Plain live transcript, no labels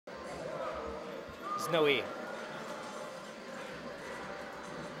There's no E.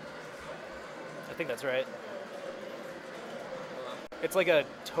 I think that's right. It's like a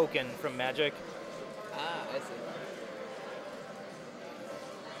token from Magic. Ah, I see.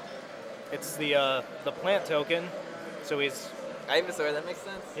 It's the plant token, so he's... Ivysaur, that makes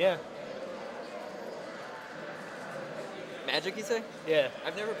sense. Yeah, Magic, you say? yeah.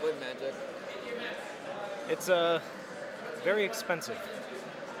 I've never played Magic. It's very expensive.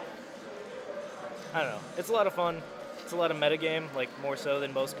 I don't know. It's a lot of fun. It's a lot of metagame, like more so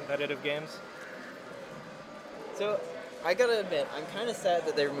than most competitive games. So, I gotta admit, I'm kind of sad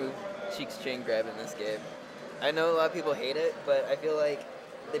that they removed Sheik's chain grab in this game. I know a lot of people hate it, but I feel like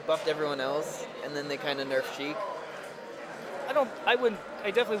they buffed everyone else, and then they kind of nerfed Sheik. I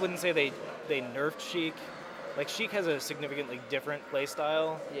definitely wouldn't say they nerfed Shiek. Like, Shiek has a significantly different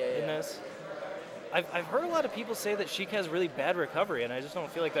playstyle in this. I've heard a lot of people say that Shiek has really bad recovery, and I just don't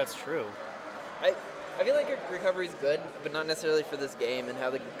feel like that's true. I feel like your recovery's good, but not necessarily for this game and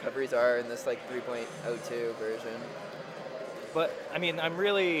how the recoveries are in this like 3.02 version. But I mean, I'm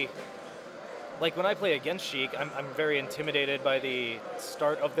really like when I play against Shiek, I'm very intimidated by the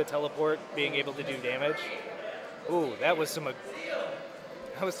start of the teleport being able to do damage. Ooh, that was some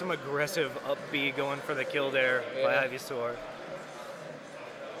aggressive up B going for the kill there by Ivysaur.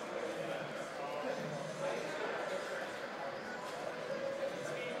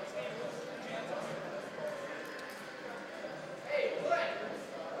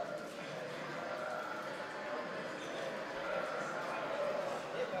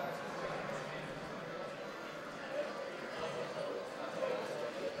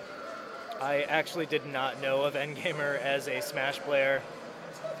 I actually did not know of Ngamer as a Smash player.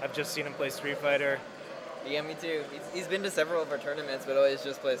 I've just seen him play Street Fighter. Yeah, me too. He's been to several of our tournaments, but always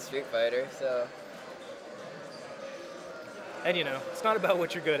just plays Street Fighter, so... And you know, it's not about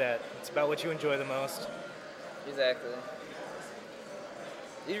what you're good at. It's about what you enjoy the most. Exactly.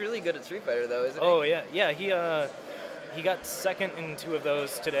 He's really good at Street Fighter, though, isn't he? Oh, yeah. Yeah, he got second in 2 of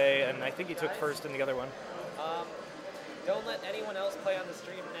those today, and I think he took first in the other one. Don't let anyone else play on the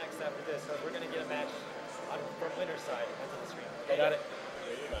stream next after this, because we're going to get a match from winner's side onto the stream. Got it.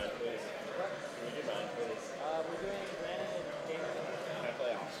 Would you mind, please? Would you mind, please? We're doing Brandon and Gamer. Can I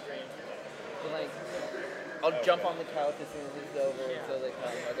play off stream? But, like, I'll jump on the couch as soon as it's over until they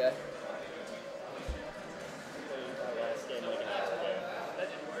come, okay? Our last game like an hour ago.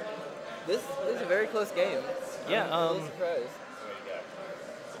 This is a very close game. Yeah, I'm a little surprised. There you go.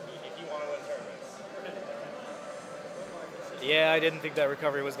 If you want to win tournaments. Yeah, I didn't think that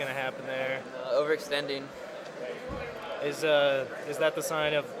recovery was going to happen there. Overextending. Is that the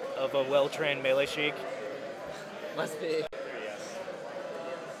sign of a well-trained melee Sheik? Must be.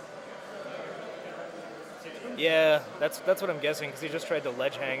 Yeah, that's what I'm guessing, because he just tried to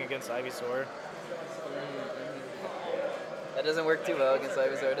ledge hang against Ivysaur. That doesn't work too well against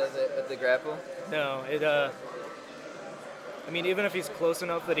Ivysaur, does it, with the grapple? No, I mean, even if he's close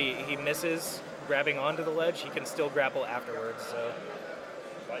enough that he misses grabbing onto the ledge, he can still grapple afterwards, so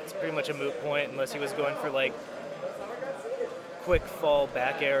it's pretty much a moot point unless he was going for, like, quick fall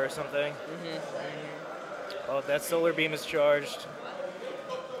back air or something. Oh, that solar beam is charged.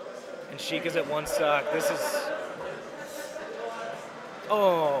 And Sheik is at 1 stock. This is...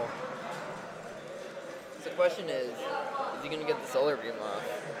 Oh! So the question is he going to get the solar beam off?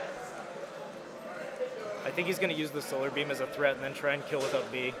 I think he's going to use the solar beam as a threat and then try and kill with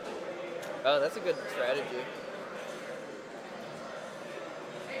up B. Oh, that's a good strategy.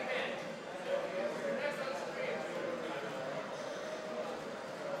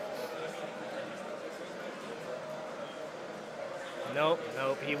 Nope,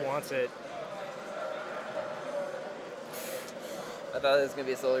 he wants it. I thought it was going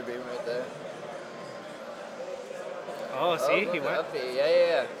to be a solar beam right there. Oh, see? He went. Up B.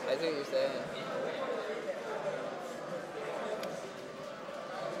 Yeah. I see what you're saying.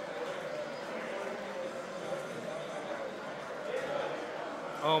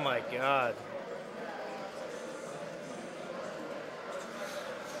 Oh my god.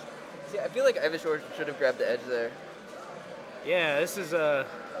 See, I feel like Ivysaur should have grabbed the edge there. Yeah, this is I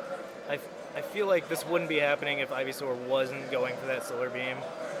feel like this wouldn't be happening if Ivysaur wasn't going for that solar beam.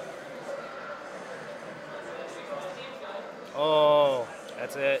 Oh,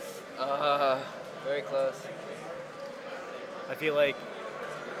 that's it. Very close. I feel like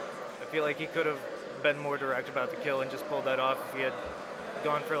he could have been more direct about the kill and just pulled that off if he had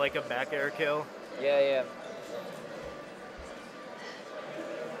gone for like a back air kill. Yeah.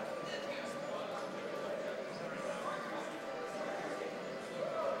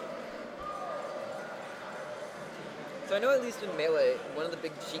 So I know at least in Melee, one of the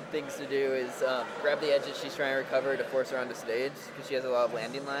big Sheik things to do is grab the edge that she's trying to recover to force her onto stage, because she has a lot of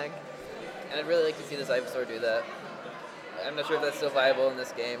landing lag. And I'd really like to see this Ivysaur do that. I'm not sure if that's still viable in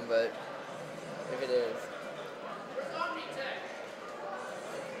this game, but if it is.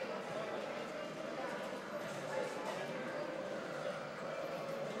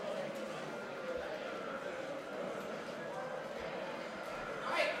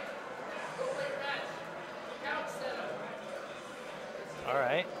 All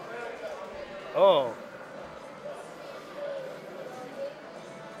right. Oh.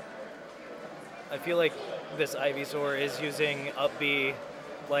 I feel like this Ivysaur is using up B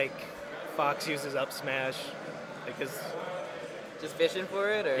like Fox uses up smash, because Just fishing for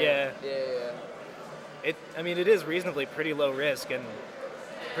it, or Yeah. yeah. I mean, it is reasonably pretty low risk and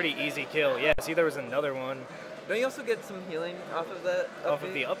pretty easy kill. Yeah, see, there was another one. Don't you also get some healing off of that? Off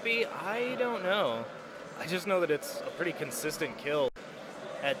of the up B? I don't know. I just know that it's a pretty consistent kill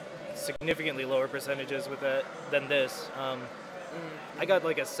at significantly lower percentages with that than this. I got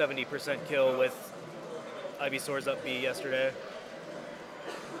like a 70% kill with Ivysaur's up B yesterday.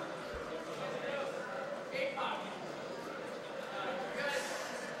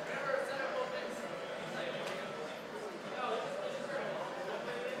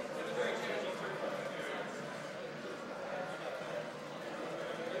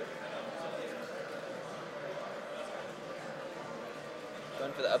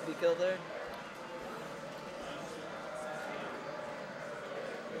 Going for the up B kill there.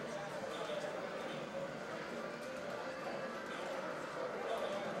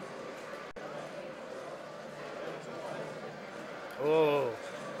 Oh,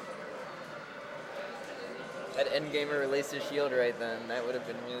 Had Ngamer released his shield right then. That would have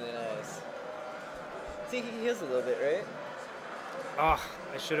been really nice. See, he heals a little bit, right?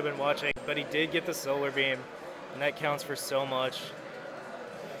 I should have been watching, but he did get the solar beam, and that counts for so much.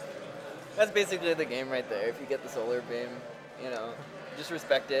 That's basically the game right there. If you get the solar beam, you know, just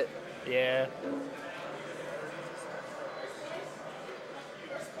respect it. Yeah.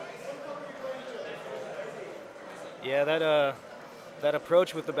 Yeah, that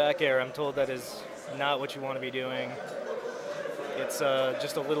approach with the back air, I'm told that is not what you want to be doing. It's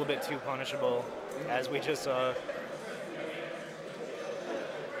just a little bit too punishable, as we just saw.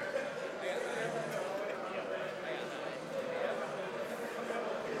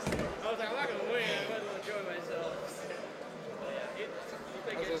 I was like, I'm not gonna win. I might as well enjoy myself.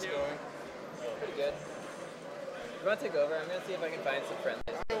 How's this going? Pretty good. You want to take over? I'm going to see if I can find some friendlies.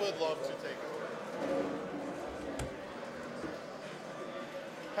 I would love to take over.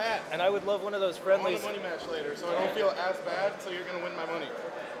 Pat, And I would love one of those I want friendlies. a money match later, so I don't feel as bad, so you're going to win my money.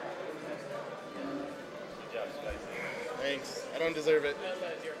 Thanks. I don't deserve it.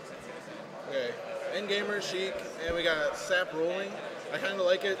 Okay. Ngamer, Shiek, and we got Sapprolling. I kind of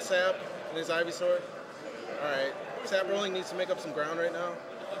like it, Sap and his Ivysaur. Alright. Sapprolling needs to make up some ground right now.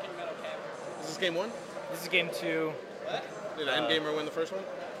 Is this game one? This is game 2. Did Ngamer win the first one?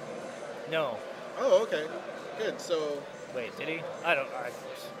 No. Oh, okay. Good. So, Wait, did he? I don't.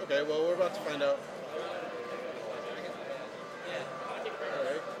 okay, well, we're about to find out.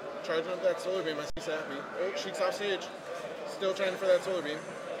 Alright. Charging up that solar beam. I see Sappy. Oh, Sheik's off stage. Still trying for that solar beam.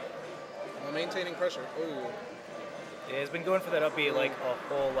 Maintaining pressure. Oh. Yeah, he's been going for that up B like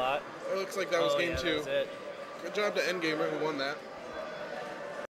a whole lot. It looks like that was game yeah, two. That was it. Good job to Ngamer who won that.